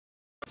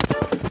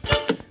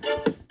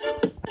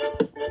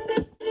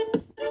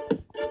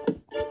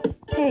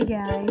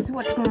guys,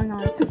 what's going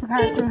on?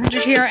 Superpower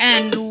 300 here,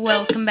 and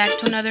welcome back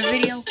to another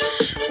video,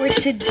 where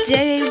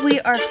today we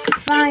are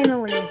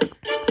finally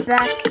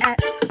back at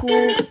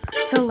school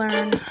to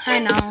learn. I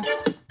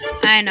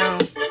know.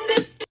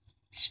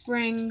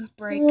 Spring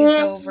break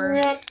is over.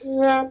 Aw.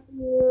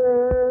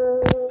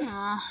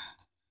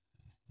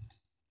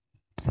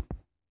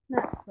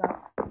 That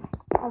sucks.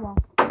 Oh well.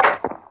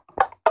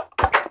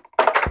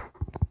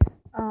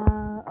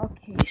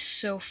 Okay,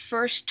 so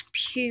first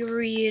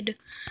period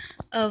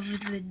of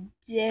the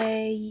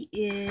day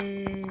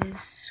is,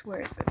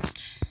 where is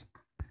it?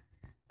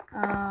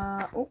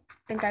 I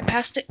think I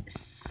passed it.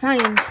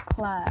 Science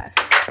class.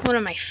 One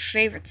of my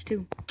favorites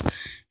too.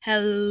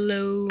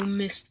 Hello,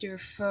 Mr.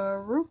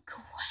 Farouk.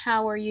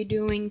 How are you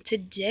doing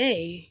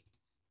today?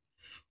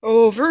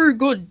 Oh, very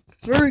good.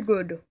 Very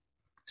good.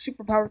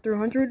 Superpower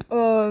 300.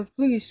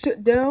 Please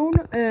sit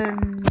down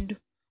and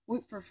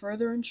wait for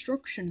further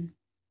instruction.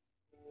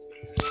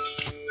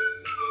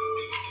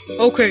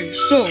 Okay,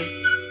 so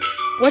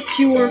what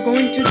you are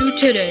going to do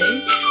today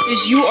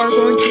is you are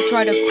going to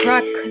try to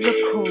crack the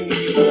code.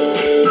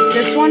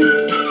 This one?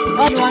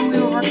 Oh, the one we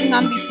were working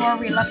on before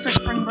we left for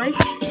spring break?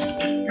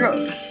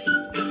 Yes.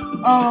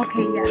 Oh,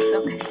 okay, yes,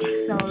 okay.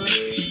 So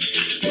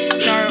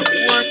let's start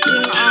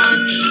working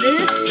on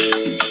this.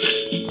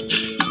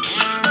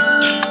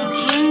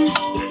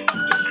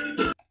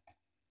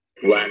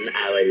 1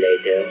 hour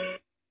later.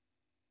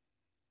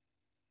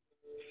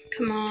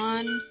 Come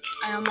on.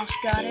 I almost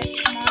got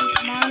it. Come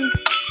on.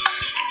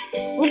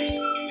 Oops.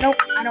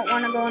 Nope, I don't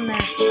want to go in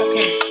there.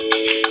 Okay.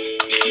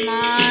 Come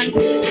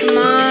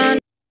on.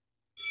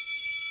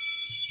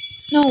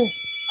 No.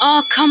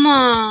 Oh, come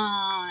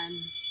on.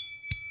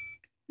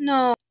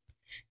 No.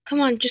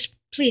 Come on, just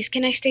please.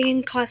 Can I stay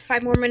in class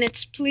 5 more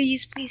minutes?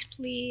 Please.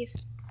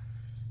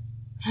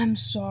 I'm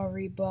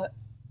sorry, but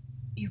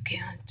you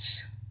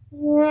can't.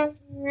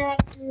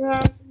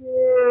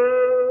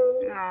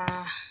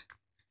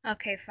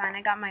 Okay, fine.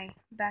 I got my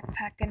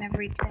backpack and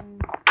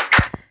everything.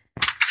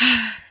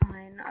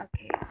 Fine,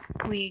 okay.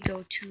 We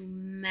go to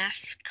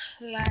math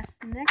class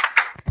next.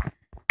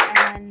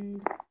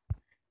 And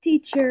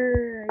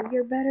teacher,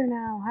 you're better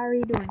now. How are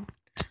you doing?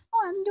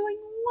 Oh, I'm doing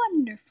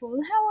wonderful.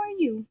 How are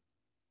you?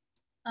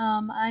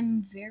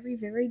 I'm very,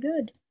 very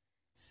good.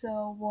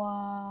 So,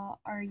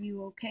 are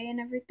you okay and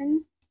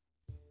everything?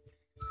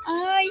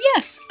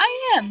 Yes,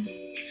 I am.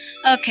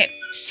 Okay,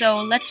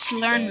 so let's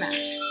learn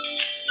math.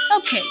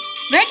 Okay,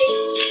 ready?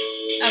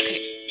 Okay,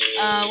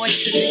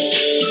 what's this here?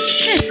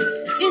 This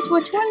is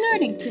what we're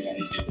learning today.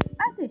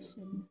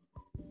 Addition.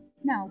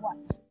 Now watch.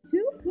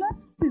 2 plus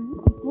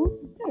 2 equals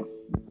fish.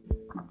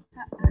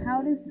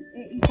 How does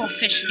it equal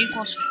fish? It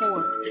equals 4.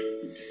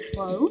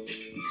 Well,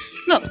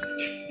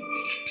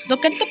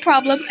 look at the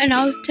problem and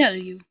I'll tell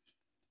you.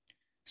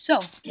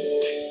 So,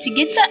 to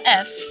get the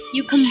F,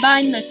 you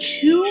combine the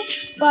 2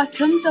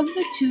 bottoms of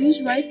the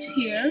 2's right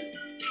here,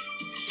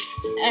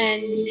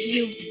 and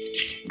you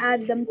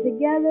add them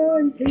together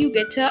until you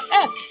get to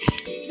F.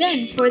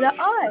 Then for the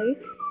I,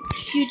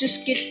 you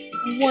just get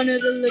one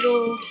of the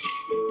little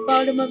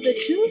bottom of the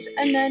 2's,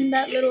 and then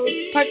that little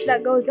part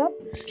that goes up,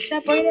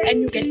 separate it,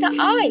 and you get the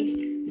I.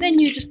 Then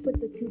you just put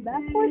the 2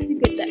 backwards, you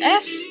get the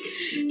S,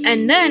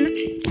 and then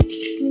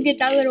you get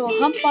that little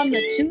hump on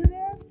the 2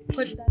 there,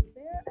 put that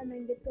there, and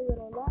then get the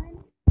little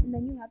line, and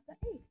then you have the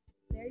 8.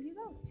 There you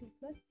go, 2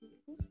 plus 2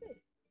 equals 6.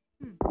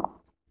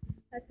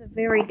 That's a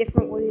very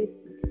different way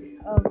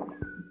of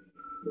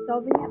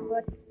solving it,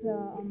 but,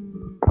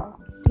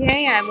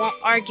 okay, I won't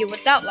argue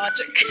with that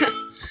logic.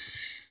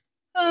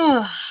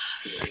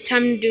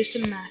 Time to do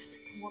some math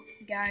work,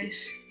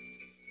 guys.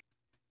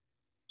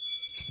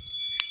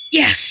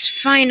 Yes,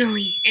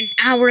 finally, an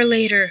hour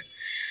later.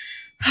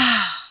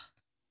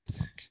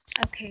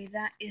 Okay,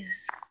 that is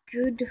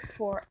good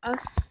for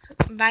us.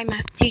 Bye,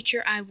 math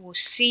teacher. I will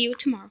see you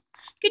tomorrow.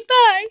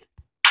 Goodbye.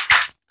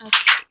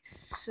 Okay,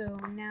 so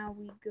now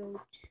we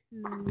go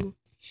to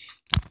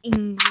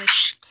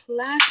English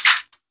class.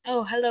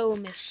 Oh, hello,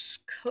 Miss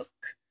Cook.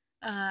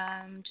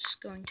 I'm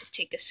just going to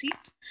take a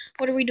seat.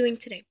 What are we doing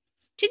today?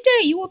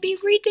 Today you will be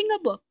reading a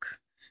book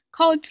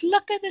called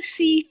Luck of the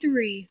Sea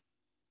 3.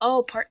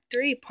 Oh, part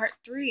 3.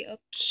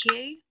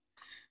 Okay.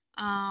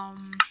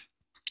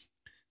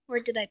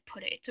 Where did I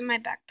put it? It's in my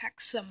backpack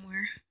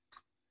somewhere.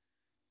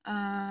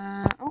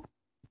 Oh,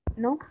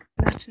 nope.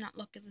 That's not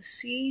Luck of the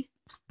Sea.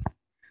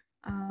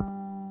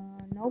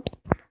 Nope.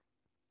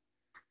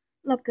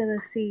 Luck of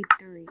the Sea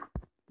 3.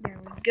 There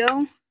we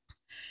go.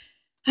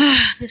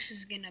 This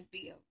is gonna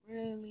be a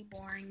really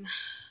boring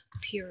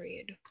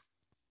period.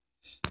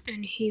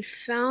 And he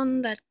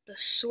found that the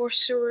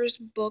sorcerer's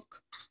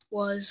book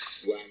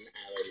was 1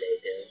 hour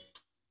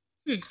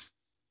later.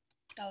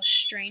 That was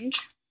strange.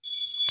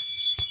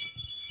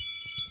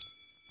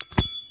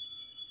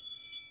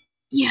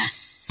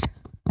 Yes!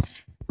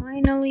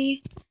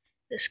 Finally,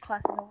 this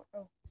class is over.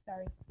 Oh,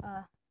 sorry.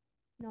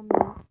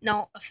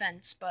 No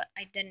offense, but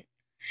I didn't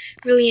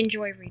really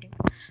enjoy reading.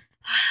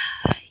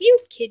 You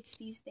kids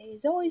these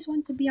days always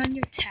want to be on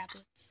your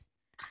tablets.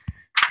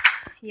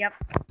 Yep.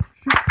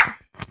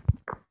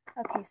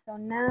 Okay, so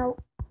now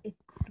it's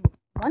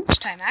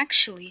lunchtime,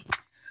 actually.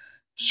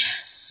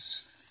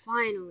 Yes,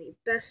 finally.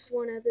 Best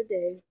one of the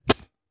day.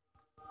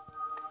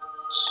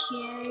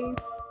 Okay.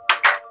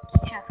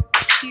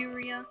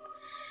 Cafeteria.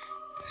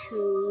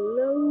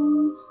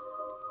 Hello.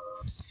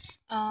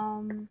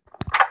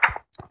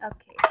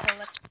 Okay, so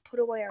let's put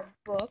away our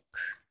book.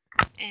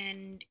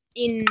 And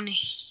in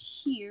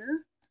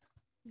here,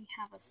 we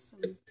have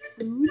some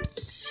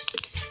foods.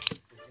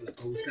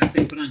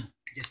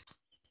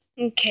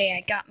 Okay,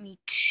 I got me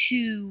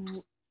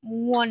 2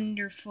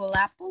 wonderful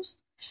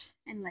apples.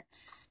 And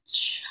let's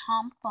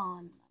chomp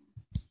on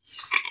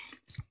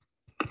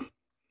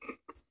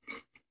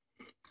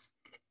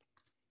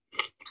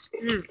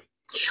them.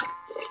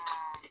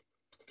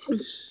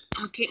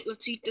 Okay,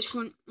 let's eat this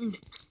one.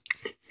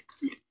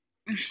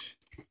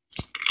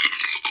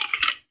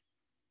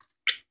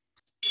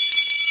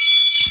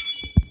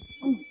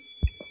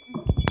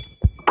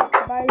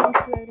 Bye, lunch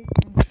lady.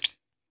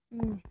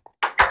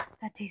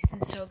 That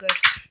tasted so good.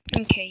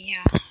 Okay,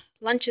 yeah.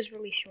 Lunch is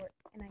really short,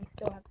 and I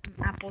still have some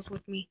apples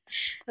with me.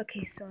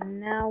 Okay, so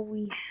now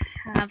we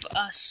have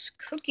us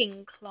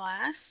cooking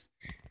class.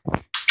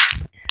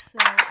 So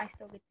I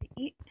still get to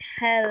eat.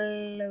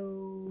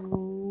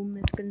 Hello,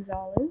 Miss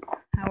Gonzalez.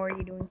 How are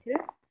you doing today?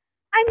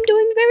 I'm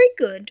doing very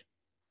good.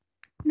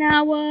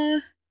 Now,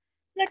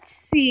 let's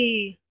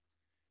see.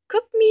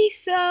 Cook me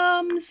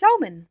some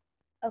salmon.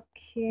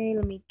 Okay,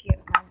 let me get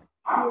my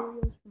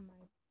materials from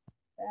my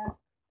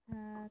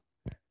backpack.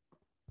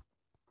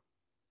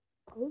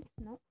 Oops,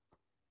 no.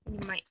 I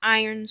need my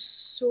iron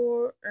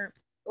sword,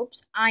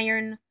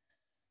 iron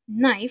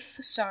knife,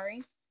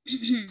 sorry.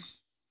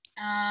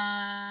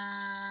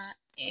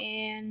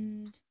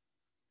 And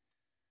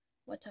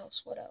what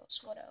else? What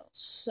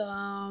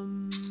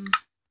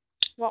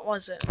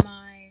was it?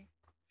 My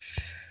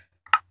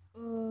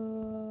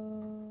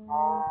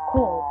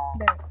coal.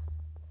 There it is.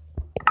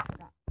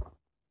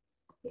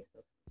 Okay, so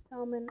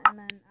salmon, and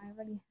then I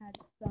already had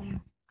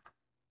some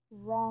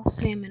raw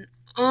salmon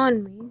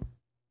on me.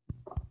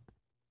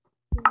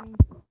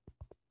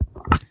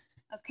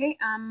 Okay,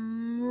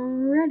 I'm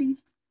ready.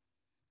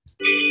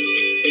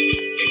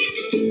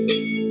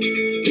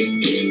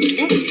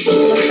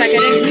 Oh, looks like I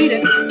didn't need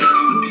it.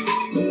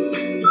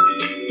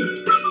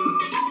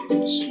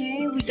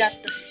 Okay, we got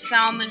the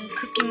salmon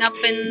cooking up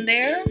in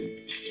there.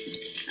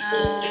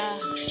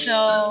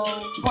 So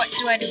what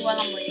do I do while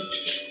I'm waiting?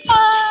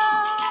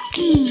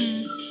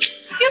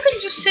 You can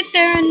just sit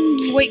there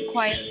and wait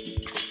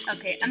quietly.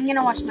 Okay, I'm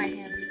gonna wash my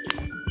hands.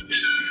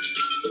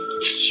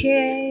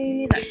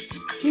 Okay, that's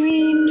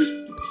clean.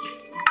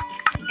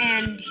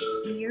 And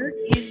here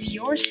is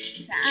your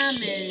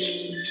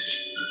salmon.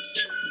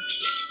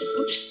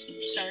 Oops,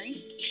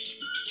 sorry.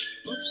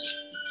 Oops.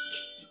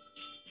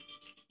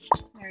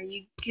 There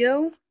you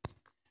go.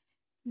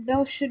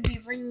 Bell should be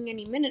ringing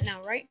any minute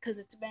now, right? Because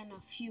it's been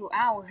a few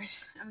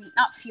hours. I mean,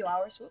 not few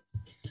hours. Whoops.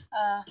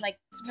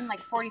 It's been like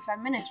 45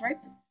 minutes, right?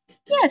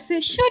 Yes,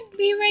 it should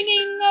be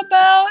ringing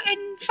about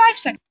in 5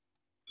 seconds.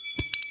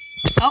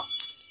 Oh,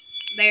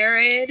 there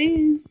it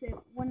is. It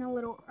went a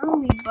little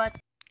early, but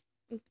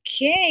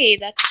okay,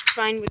 that's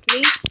fine with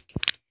me.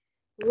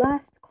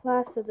 Last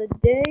class of the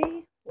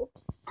day.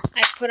 Whoops.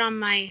 I put on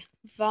my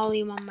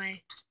volume on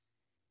my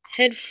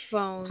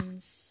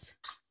headphones,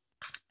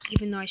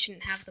 even though I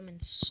shouldn't have them in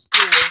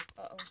school.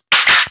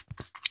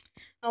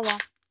 Oh well.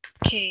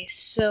 Okay,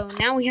 so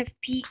now we have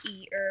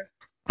PE, or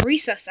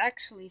recess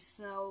actually,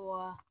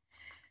 so,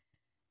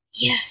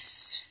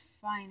 yes,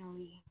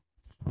 finally.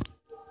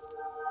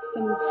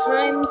 Some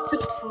time to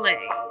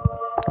play.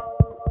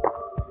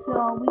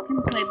 So we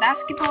can play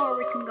basketball or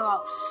we can go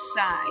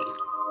outside.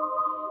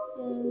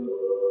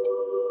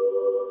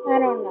 I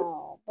don't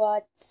know,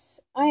 but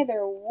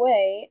either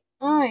way,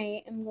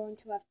 I am going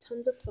to have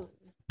tons of fun.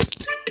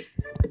 So,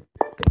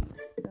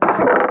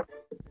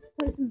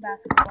 play some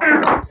basketball.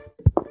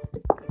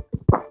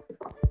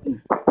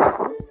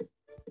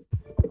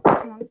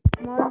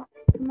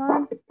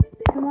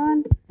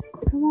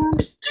 Come on.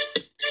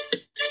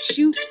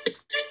 Shoot.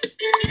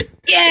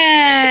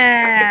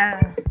 Yeah!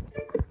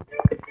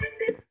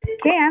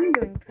 Okay, I'm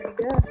doing pretty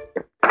good.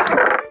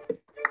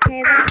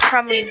 Okay, that's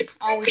probably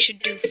all we should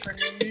do for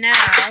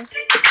now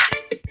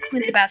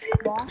with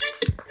basketball,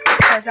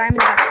 because I'm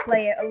going to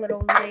play it a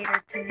little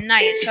later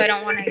tonight, so I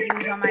don't want to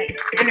use all my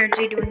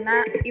energy doing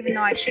that, even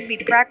though I should be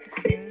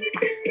practicing,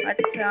 but,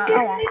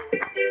 oh well.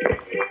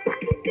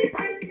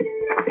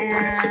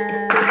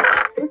 And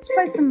let's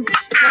play some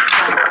football,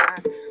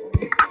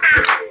 actually.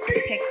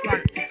 Okay,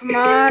 come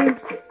on.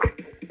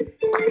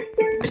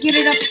 Get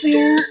it up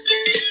there.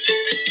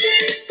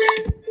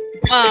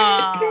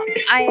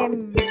 I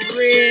am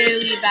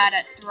really bad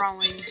at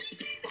throwing.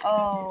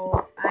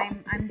 Oh,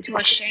 I'm too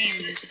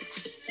ashamed.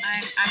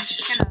 I'm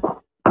just gonna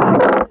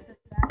put this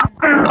back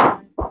and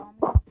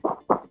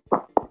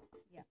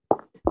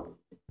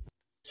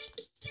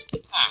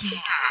yeah.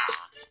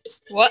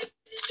 What?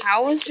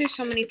 How is there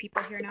so many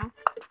people here now?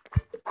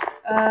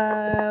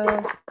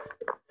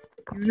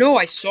 You know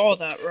I saw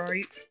that,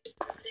 right?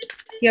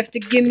 You have to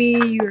give me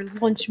your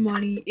lunch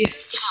money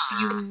if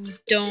you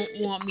don't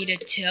want me to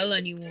tell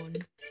anyone.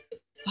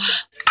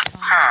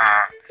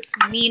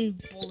 Mean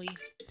bully.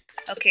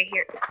 Okay,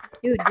 here.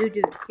 Dude.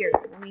 Here,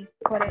 let me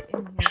put it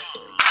in here for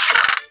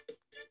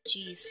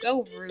you. Jeez,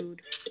 so rude.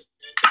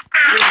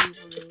 Really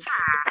rude.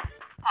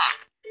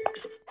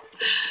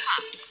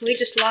 We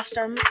just lost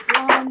our lunch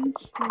money.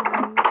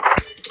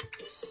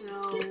 So,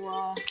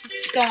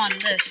 let's go on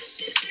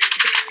this.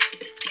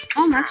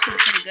 Oh, I'm actually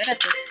pretty good at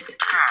this.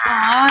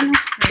 Aw, no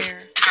fair.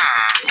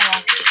 Oh,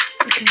 well,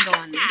 we can go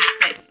on this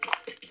thing.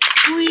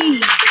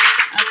 Whee!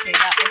 Okay,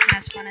 that wasn't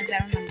as fun as I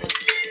remember.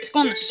 Let's go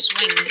on the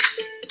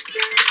swings.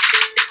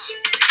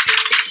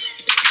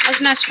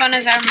 Wasn't as fun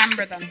as I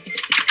remember them.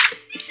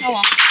 Oh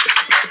well.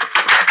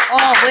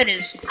 Oh, it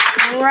is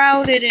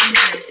crowded in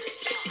here.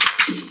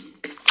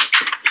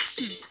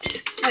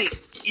 Wait,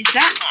 is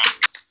that...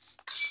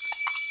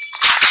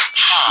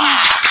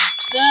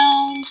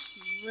 Well,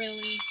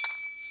 really?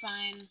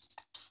 Fine.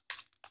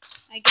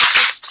 I guess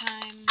it's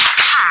time.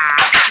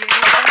 Should I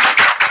take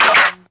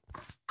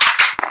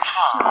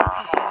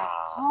my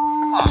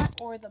car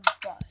or the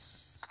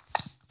bus?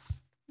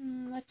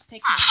 Let's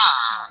take my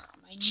car.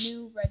 My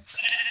new red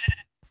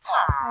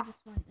car. I just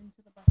went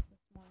into the bus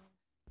this morning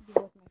to be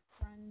with my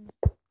friends.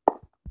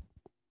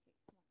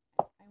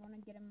 I want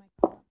to get in my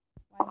car.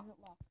 Why is it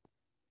locked?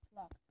 It's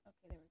locked.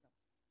 Okay, there we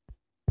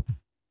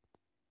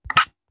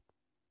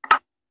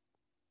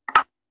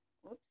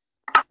go. Whoops.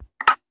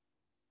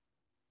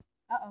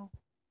 Uh-oh.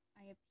 I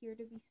appear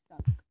to be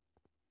stuck.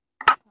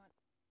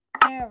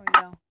 There we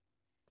go.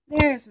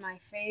 There's my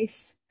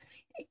face.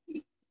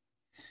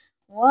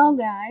 Well,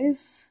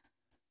 guys,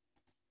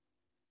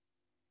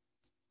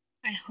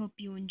 I hope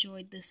you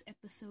enjoyed this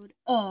episode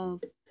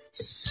of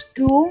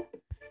school.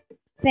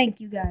 Thank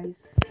you guys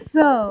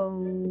so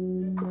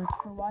much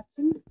for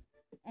watching,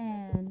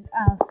 and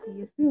I'll see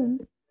you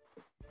soon.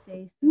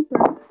 Stay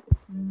super.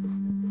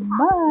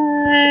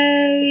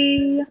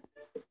 Bye.